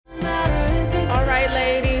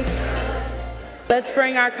Let's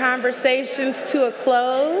bring our conversations to a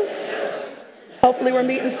close. Hopefully we're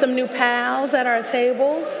meeting some new pals at our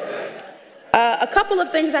tables. A couple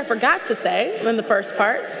of things I forgot to say in the first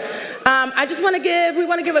part. We want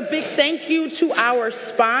to give a big thank you to our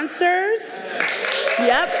sponsors.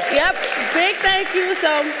 Yep, big thank you.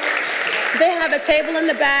 So they have a table in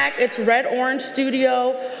the back. It's Red Orange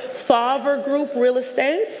Studio, Thalver Group Real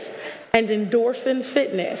Estate, and Endorphin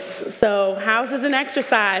Fitness. So houses and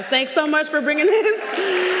exercise. Thanks so much for bringing this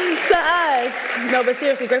to us. No, but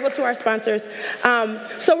seriously, grateful to our sponsors.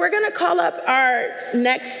 So we're gonna call up our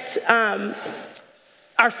next,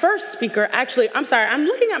 our first speaker. Actually, I'm sorry, I'm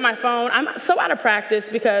looking at my phone. I'm so out of practice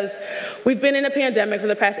because we've been in a pandemic for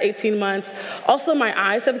the past 18 months. Also, my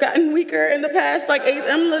eyes have gotten weaker in the past,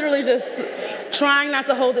 I'm literally just trying not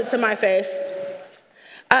to hold it to my face.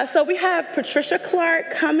 So we have Patricia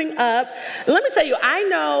Clarke coming up. And let me tell you, I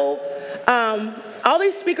know all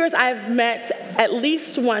these speakers I've met at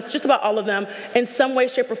least once, just about all of them, in some way,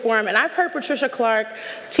 shape, or form. And I've heard Patricia Clarke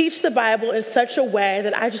teach the Bible in such a way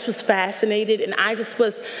that I just was fascinated and I just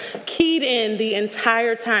was keyed in the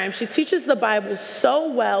entire time. She teaches the Bible so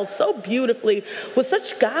well, so beautifully, with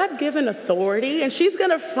such God-given authority. And she's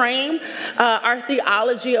gonna frame our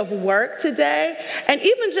theology of work today. And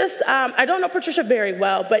even just, I don't know Patricia very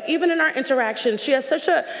well, but even in our interaction, she has such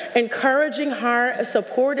an encouraging heart, a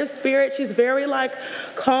supportive spirit. She's very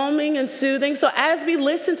calming and soothing. So as we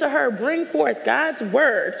listen to her bring forth God's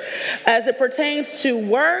word as it pertains to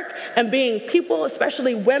work and being people,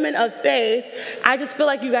 especially women of faith, I just feel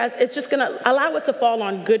like you guys, it's just gonna allow it to fall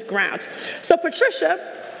on good ground. So Patricia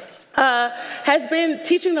has been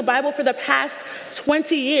teaching the Bible for the past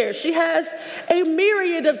 20 years. She has a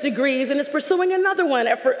myriad of degrees and is pursuing another one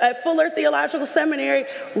at Fuller Theological Seminary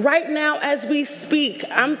right now as we speak.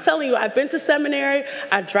 I'm telling you, I've been to seminary,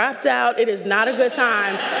 I dropped out, it is not a good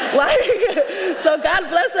time. So God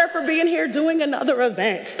bless her for being here doing another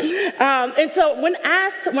event. And so when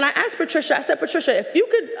I asked Patricia, I said, Patricia, if you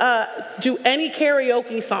could do any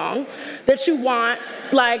karaoke song that you want,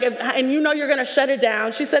 and you know you're gonna shut it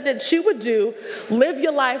down, she said that she would do Live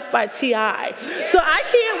Your Life by T.I. So I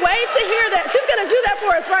can't wait to hear that. She's gonna do that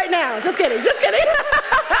for us right now. Just kidding. Would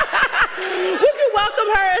you welcome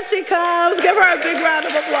her as she comes? Give her a big round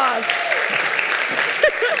of applause.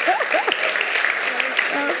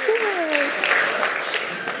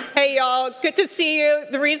 Hey y'all, good to see you.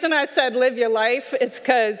 The reason I said live your life is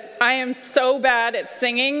because I am so bad at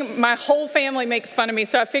singing. My whole family makes fun of me,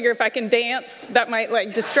 so I figure if I can dance, that might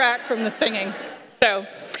distract from the singing. So,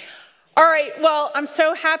 all right, well, I'm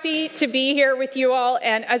so happy to be here with you all,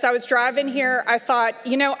 and as I was driving here, I thought,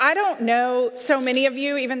 I don't know so many of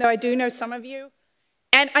you, even though I do know some of you,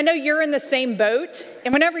 and I know you're in the same boat,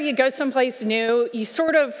 and whenever you go someplace new, you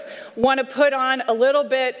sort of want to put on a little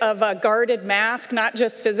bit of a guarded mask, not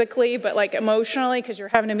just physically, but emotionally, because you're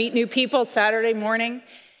having to meet new people Saturday morning.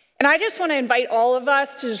 And I just want to invite all of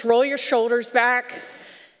us to just roll your shoulders back,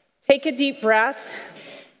 take a deep breath,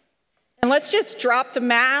 and let's just drop the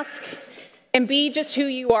mask and be just who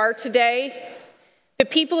you are today. The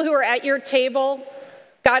people who are at your table,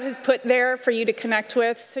 God has put there for you to connect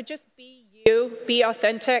with, so just be you, be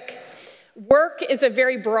authentic. Work is a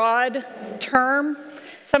very broad term.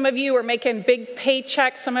 Some of you are making big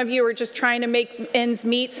paychecks. Some of you are just trying to make ends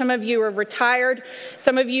meet. Some of you are retired.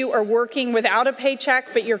 Some of you are working without a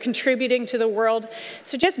paycheck, but you're contributing to the world.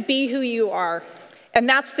 So just be who you are. And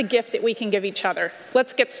that's the gift that we can give each other.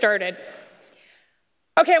 Let's get started.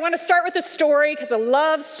 Okay, I want to start with a story because I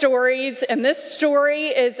love stories. And this story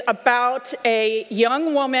is about a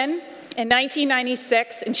young woman in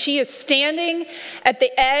 1996, and she is standing at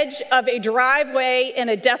the edge of a driveway in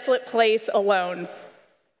a desolate place alone.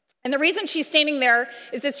 And the reason she's standing there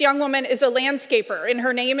is this young woman is a landscaper, and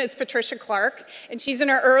her name is Patricia Clarke, and she's in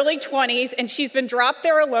her early 20s, and she's been dropped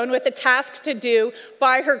there alone with a task to do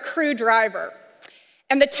by her crew driver.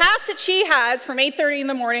 And the task that she has from 8:30 in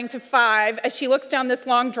the morning to 5, as she looks down this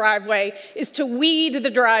long driveway, is to weed the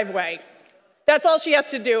driveway. That's all she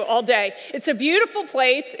has to do all day. It's a beautiful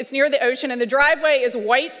place. It's near the ocean, and the driveway is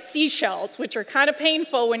white seashells, which are kind of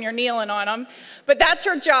painful when you're kneeling on them. But that's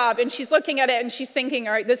her job, and she's looking at it, and she's thinking,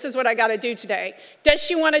 all right, this is what I got to do today. Does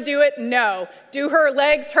she want to do it? No. Do her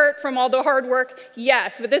legs hurt from all the hard work?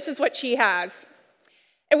 Yes, but this is what she has.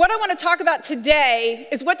 And what I want to talk about today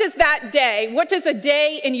is what does a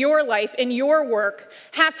day in your life, in your work,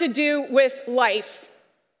 have to do with life?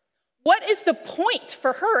 What is the point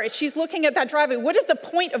for her as she's looking at that driveway? What is the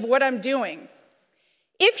point of what I'm doing?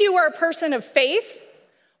 If you are a person of faith,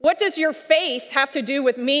 What does your faith have to do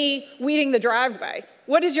with me weeding the driveway?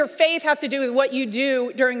 What does your faith have to do with what you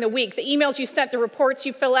do during the week? The emails you sent, the reports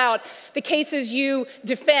you fill out, the cases you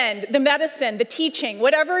defend, the medicine, the teaching,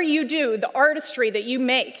 whatever you do, the artistry that you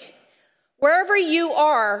make. Wherever you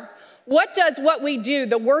are, what does what we do,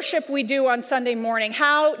 the worship we do on Sunday morning,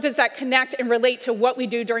 how does that connect and relate to what we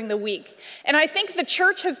do during the week? And I think the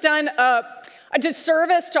church has done a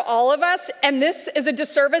disservice to all of us, and this is a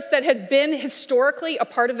disservice that has been historically a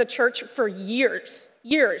part of the church for years.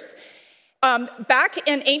 Back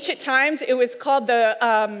in ancient times, it was called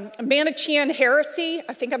the Manichaean heresy.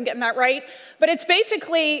 I think I'm getting that right. But it's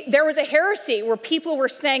basically, there was a heresy where people were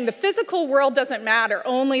saying the physical world doesn't matter,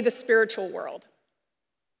 only the spiritual world.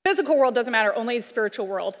 Physical world doesn't matter, only the spiritual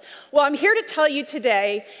world. Well, I'm here to tell you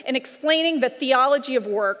today in explaining the theology of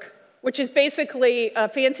work, which is basically a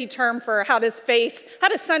fancy term for how does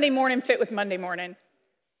Sunday morning fit with Monday morning?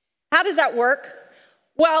 How does that work?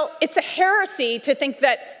 Well, it's a heresy to think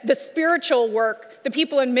that the spiritual work, the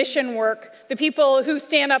people in mission work, the people who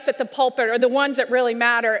stand up at the pulpit are the ones that really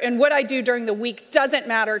matter, and what I do during the week doesn't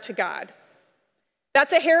matter to God.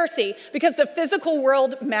 That's a heresy because the physical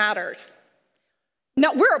world matters.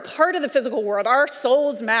 Now, we're a part of the physical world. Our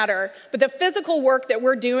souls matter, but the physical work that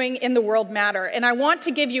we're doing in the world matter. And I want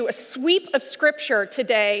to give you a sweep of scripture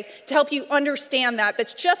today to help you understand that.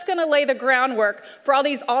 That's just going to lay the groundwork for all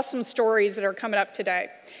these awesome stories that are coming up today.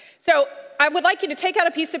 So I would like you to take out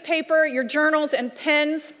a piece of paper, your journals and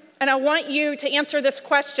pens, and I want you to answer this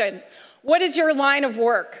question. What is your line of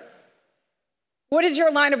work? What is your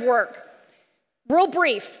line of work? Real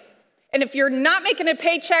brief. And if you're not making a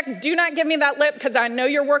paycheck, do not give me that lip because I know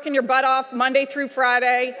you're working your butt off Monday through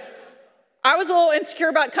Friday. I was a little insecure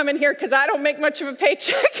about coming here because I don't make much of a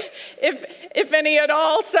paycheck, if any at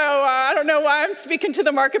all. So I don't know why I'm speaking to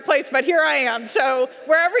the marketplace, but here I am. So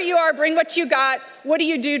wherever you are, bring what you got. What do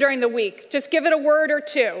you do during the week? Just give it a word or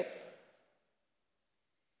two.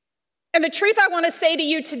 And the truth I want to say to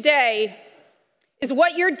you today is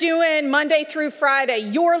what you're doing Monday through Friday,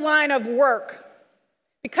 your line of work,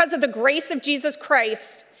 because of the grace of Jesus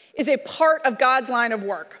Christ, is a part of God's line of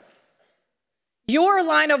work. Your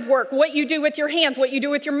line of work, what you do with your hands, what you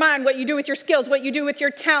do with your mind, what you do with your skills, what you do with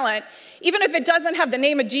your talent, even if it doesn't have the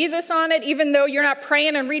name of Jesus on it, even though you're not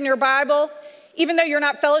praying and reading your Bible, even though you're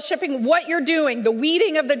not fellowshipping, what you're doing, the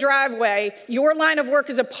weeding of the driveway, your line of work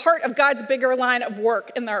is a part of God's bigger line of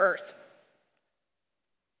work in the earth.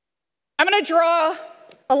 I'm going to draw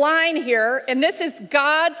a line here, and this is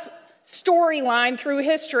God's storyline through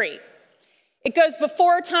history. It goes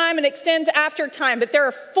before time and extends after time, but there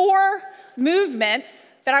are 4 movements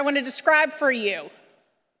that I want to describe for you.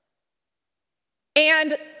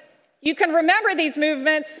 And you can remember these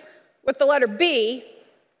movements with the letter B.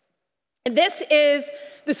 And this is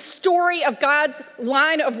the story of God's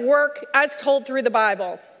line of work as told through the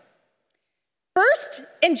Bible. First,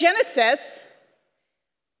 in Genesis,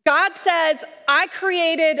 God says, I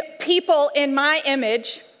created people in my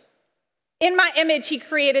image. In my image, he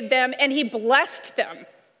created them, and he blessed them.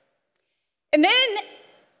 And then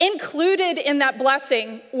included in that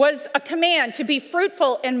blessing was a command to be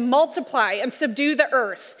fruitful and multiply and subdue the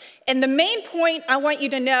earth. And the main point I want you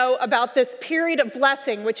to know about this period of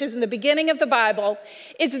blessing, which is in the beginning of the Bible,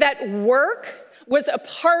 is that work was a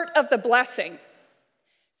part of the blessing.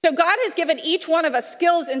 So God has given each one of us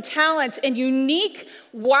skills and talents and unique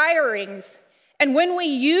wirings. And when we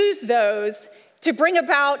use those to bring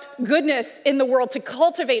about goodness in the world, to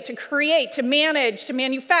cultivate, to create, to manage, to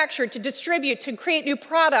manufacture, to distribute, to create new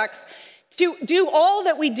products, to do all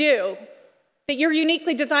that we do, that you're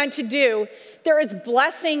uniquely designed to do, there is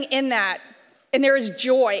blessing in that, and there is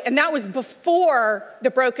joy. And that was before the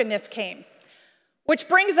brokenness came. Which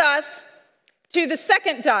brings us to the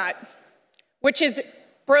second dot, which is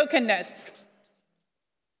brokenness.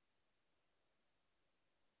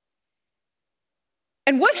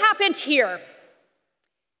 And what happened here?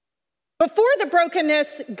 Before the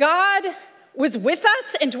brokenness, God was with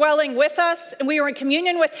us and dwelling with us, and we were in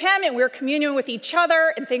communion with him, and we were in communion with each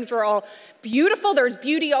other, and things were all beautiful. There was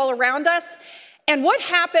beauty all around us. And what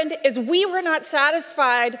happened is we were not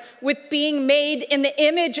satisfied with being made in the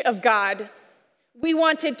image of God. We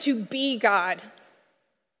wanted to be God.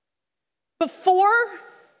 Before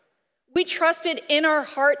we trusted in our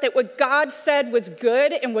heart that what God said was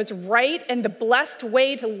good and was right and the blessed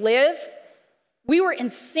way to live, we were in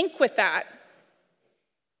sync with that.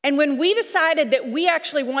 And when we decided that we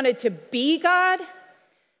actually wanted to be God,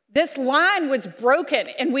 this line was broken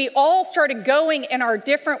and we all started going in our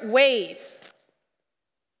different ways.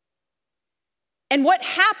 And what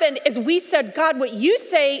happened is we said, God, what you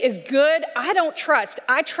say is good, I don't trust.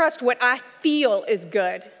 I trust what I feel is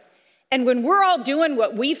good. And when we're all doing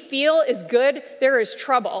what we feel is good, there is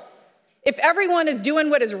trouble. If everyone is doing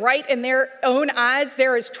what is right in their own eyes,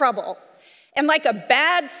 there is trouble. And like a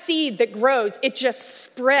bad seed that grows, it just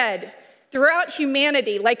spread throughout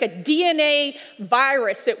humanity like a DNA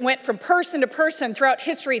virus that went from person to person throughout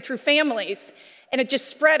history, through families. And it just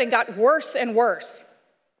spread and got worse and worse.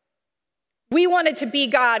 We wanted to be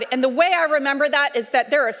God. And the way I remember that is that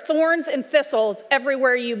there are thorns and thistles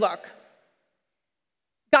everywhere you look.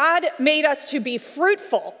 God made us to be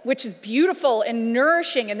fruitful, which is beautiful and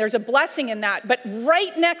nourishing, and there's a blessing in that. But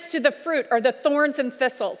right next to the fruit are the thorns and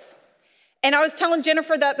thistles. And I was telling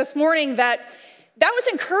Jennifer that this morning that was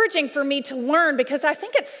encouraging for me to learn, because I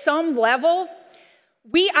think at some level,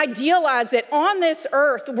 we idealize that on this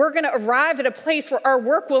earth, we're going to arrive at a place where our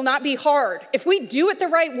work will not be hard. If we do it the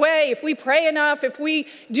right way, if we pray enough, if we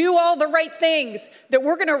do all the right things, that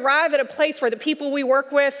we're going to arrive at a place where the people we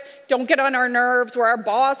work with don't get on our nerves, where our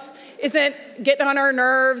boss isn't getting on our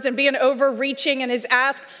nerves and being overreaching in his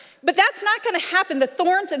ask. But that's not going to happen. The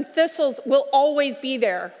thorns and thistles will always be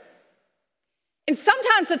there. And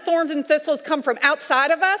sometimes the thorns and thistles come from outside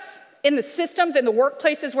of us, in the systems, in the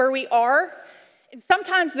workplaces where we are. And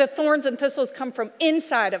sometimes the thorns and thistles come from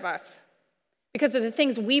inside of us because of the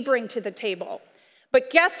things we bring to the table. But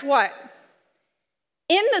guess what?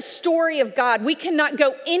 In the story of God, we cannot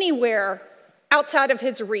go anywhere outside of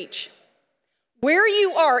his reach. Where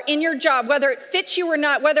you are in your job, whether it fits you or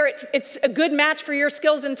not, whether it's a good match for your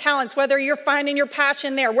skills and talents, whether you're finding your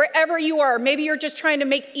passion there, wherever you are, maybe you're just trying to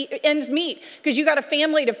make ends meet because you got a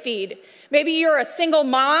family to feed. Maybe you're a single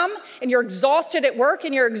mom and you're exhausted at work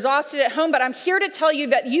and you're exhausted at home, but I'm here to tell you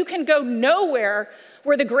that you can go nowhere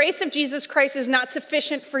where the grace of Jesus Christ is not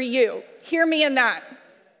sufficient for you. Hear me in that.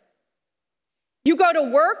 You go to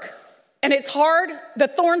work and it's hard, the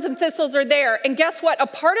thorns and thistles are there. And guess what? A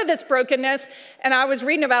part of this brokenness, and I was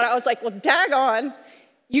reading about it, I was like, well, daggone.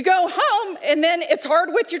 You go home and then it's hard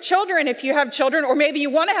with your children if you have children, or maybe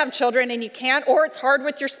you want to have children and you can't, or it's hard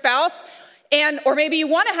with your spouse. Or maybe you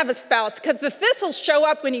want to have a spouse, because the thistles show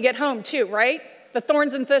up when you get home too, right? The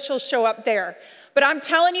thorns and thistles show up there. But I'm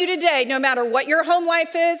telling you today, no matter what your home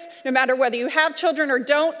life is, no matter whether you have children or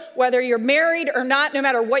don't, whether you're married or not, no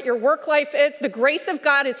matter what your work life is, the grace of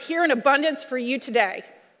God is here in abundance for you today.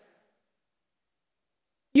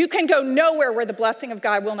 You can go nowhere where the blessing of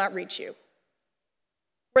God will not reach you,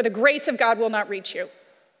 where the grace of God will not reach you.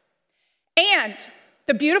 And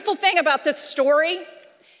the beautiful thing about this story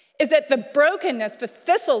is that the brokenness, the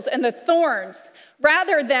thistles and the thorns,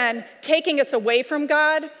 rather than taking us away from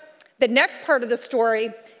God, the next part of the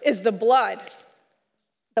story is the blood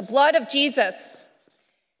of Jesus.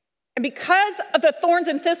 And because of the thorns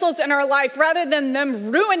and thistles in our life, rather than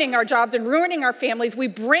them ruining our jobs and ruining our families, we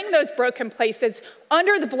bring those broken places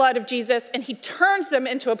under the blood of Jesus, and he turns them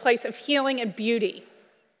into a place of healing and beauty.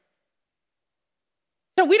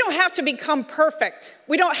 So we don't have to become perfect.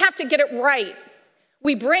 We don't have to get it right.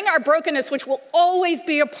 We bring our brokenness, which will always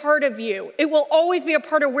be a part of you. It will always be a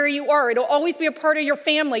part of where you are. It'll always be a part of your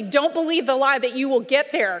family. Don't believe the lie that you will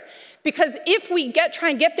get there. Because if we try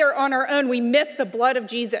and get there on our own, we miss the blood of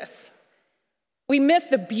Jesus. We miss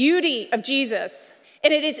the beauty of Jesus.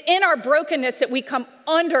 And it is in our brokenness that we come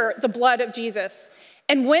under the blood of Jesus.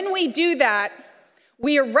 And when we do that,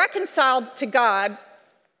 we are reconciled to God,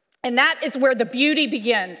 and that is where the beauty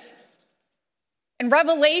begins. In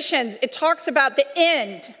Revelations, it talks about the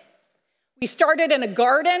end. We started in a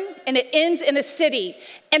garden, and it ends in a city.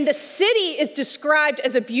 And the city is described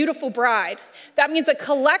as a beautiful bride. That means a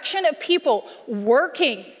collection of people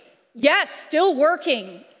working, yes, still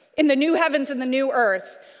working in the new heavens and the new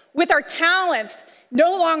earth, with our talents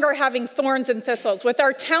no longer having thorns and thistles, with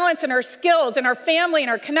our talents and our skills and our family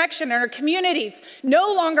and our connection and our communities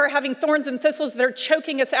no longer having thorns and thistles that are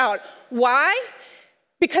choking us out. Why?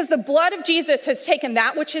 Because the blood of Jesus has taken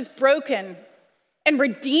that which is broken and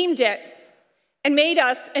redeemed it and made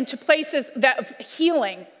us into places of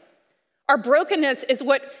healing. Our brokenness is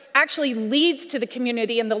what actually leads to the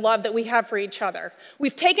community and the love that we have for each other.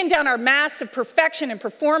 We've taken down our mask of perfection and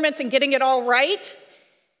performance and getting it all right,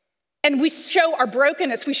 and we show our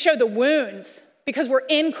brokenness. We show the wounds because we're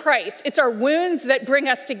in Christ. It's our wounds that bring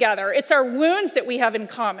us together. It's our wounds that we have in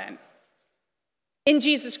common in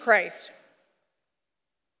Jesus Christ.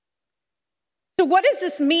 So what does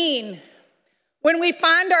this mean when we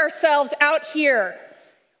find ourselves out here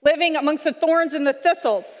living amongst the thorns and the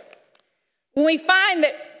thistles? When we find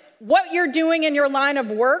that what you're doing in your line of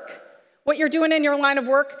work,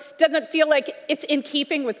 doesn't feel like it's in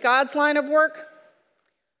keeping with God's line of work?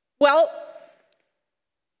 Well,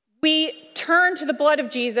 we turn to the blood of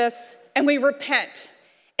Jesus and we repent.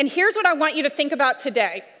 And here's what I want you to think about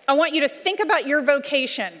today. I want you to think about your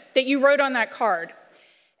vocation that you wrote on that card.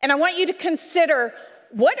 And I want you to consider,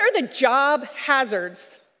 what are the job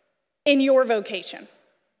hazards in your vocation?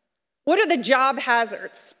 What are the job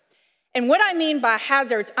hazards? And what I mean by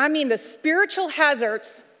hazards, I mean the spiritual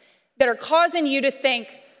hazards that are causing you to think,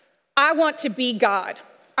 I want to be God.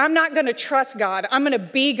 I'm not going to trust God. I'm going to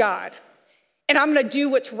be God. And I'm going to do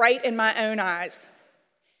what's right in my own eyes.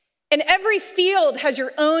 And every field has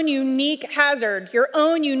your own unique hazard, your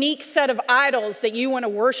own unique set of idols that you want to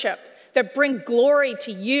worship that bring glory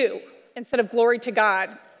to you instead of glory to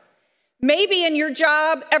God. Maybe in your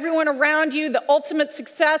job, everyone around you, the ultimate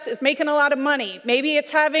success is making a lot of money. Maybe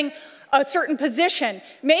it's having a certain position.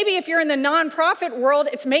 Maybe if you're in the nonprofit world,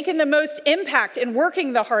 it's making the most impact and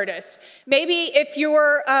working the hardest. Maybe if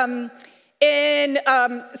you're in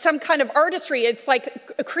some kind of artistry, it's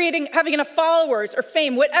like having enough followers or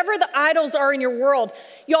fame. Whatever the idols are in your world,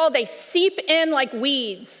 y'all, they seep in like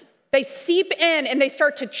weeds. They seep in and they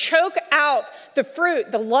start to choke out the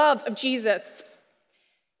fruit, the love of Jesus.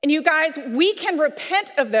 And you guys, we can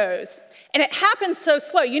repent of those. And it happens so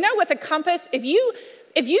slow. You know, with a compass, if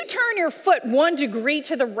you turn your foot 1 degree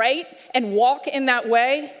to the right and walk in that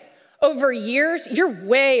way, over years, you're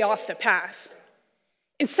way off the path.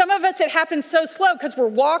 And some of us, it happens so slow because we're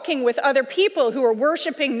walking with other people who are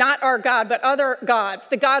worshiping not our God, but other gods,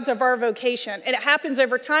 the gods of our vocation. And it happens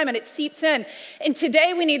over time and it seeps in. And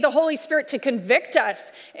today we need the Holy Spirit to convict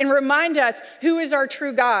us and remind us who is our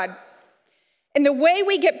true God. And the way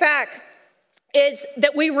we get back is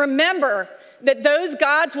that we remember that those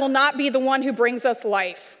gods will not be the one who brings us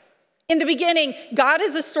life. In the beginning, God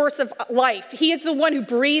is the source of life. He is the one who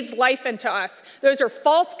breathes life into us. Those are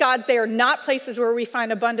false gods. They are not places where we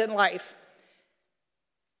find abundant life.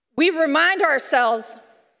 We remind ourselves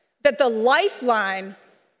that the lifeline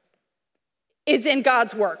is in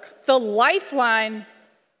God's work. The lifeline,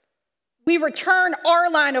 we return our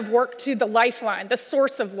line of work to the lifeline, the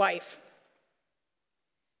source of life.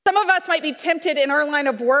 Some of us might be tempted in our line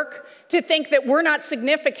of work to think that we're not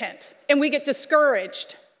significant and we get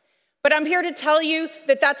discouraged. But I'm here to tell you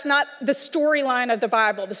that that's not the storyline of the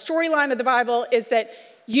Bible. The storyline of the Bible is that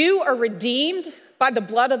you are redeemed by the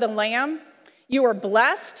blood of the Lamb. You are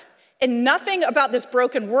blessed, and nothing about this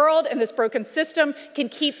broken world and this broken system can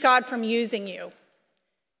keep God from using you.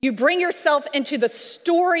 You bring yourself into the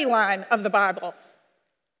storyline of the Bible.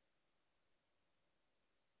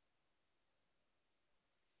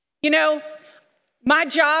 You know, my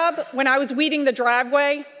job when I was weeding the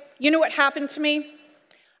driveway, you know what happened to me?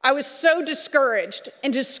 I was so discouraged,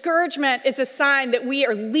 and discouragement is a sign that we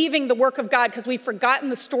are leaving the work of God because we've forgotten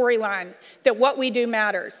the storyline, that what we do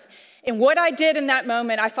matters. And what I did in that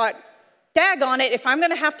moment, I thought, daggone it, if I'm going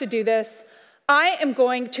to have to do this, I am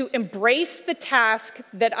going to embrace the task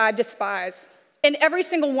that I despise. And every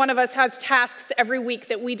single one of us has tasks every week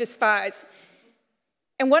that we despise.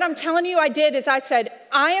 And what I'm telling you I did is I said,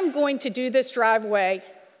 I am going to do this driveway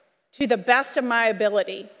to the best of my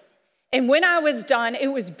ability. And when I was done,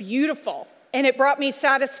 it was beautiful, and it brought me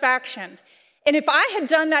satisfaction. And if I had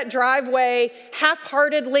done that driveway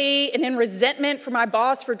half-heartedly and in resentment for my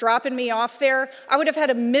boss for dropping me off there, I would have had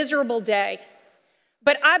a miserable day.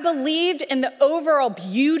 But I believed in the overall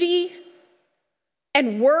beauty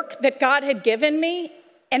and work that God had given me,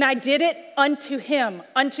 and I did it unto Him,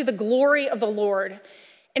 unto the glory of the Lord.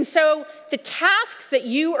 And so the tasks that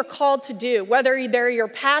you are called to do, whether they're your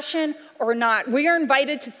passion or not, we are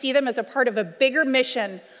invited to see them as a part of a bigger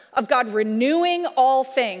mission of God renewing all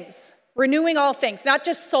things, not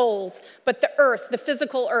just souls, but the earth, the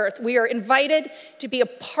physical earth. We are invited to be a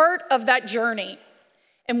part of that journey.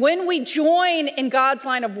 And when we join in God's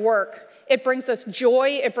line of work, it brings us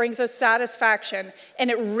joy, it brings us satisfaction, and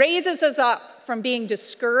it raises us up from being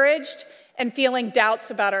discouraged and feeling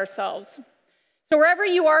doubts about ourselves. So wherever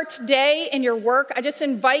you are today in your work, I just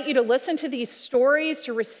invite you to listen to these stories,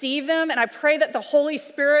 to receive them, and I pray that the Holy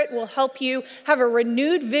Spirit will help you have a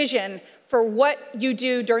renewed vision for what you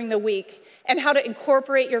do during the week and how to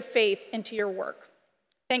incorporate your faith into your work.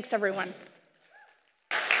 Thanks, everyone.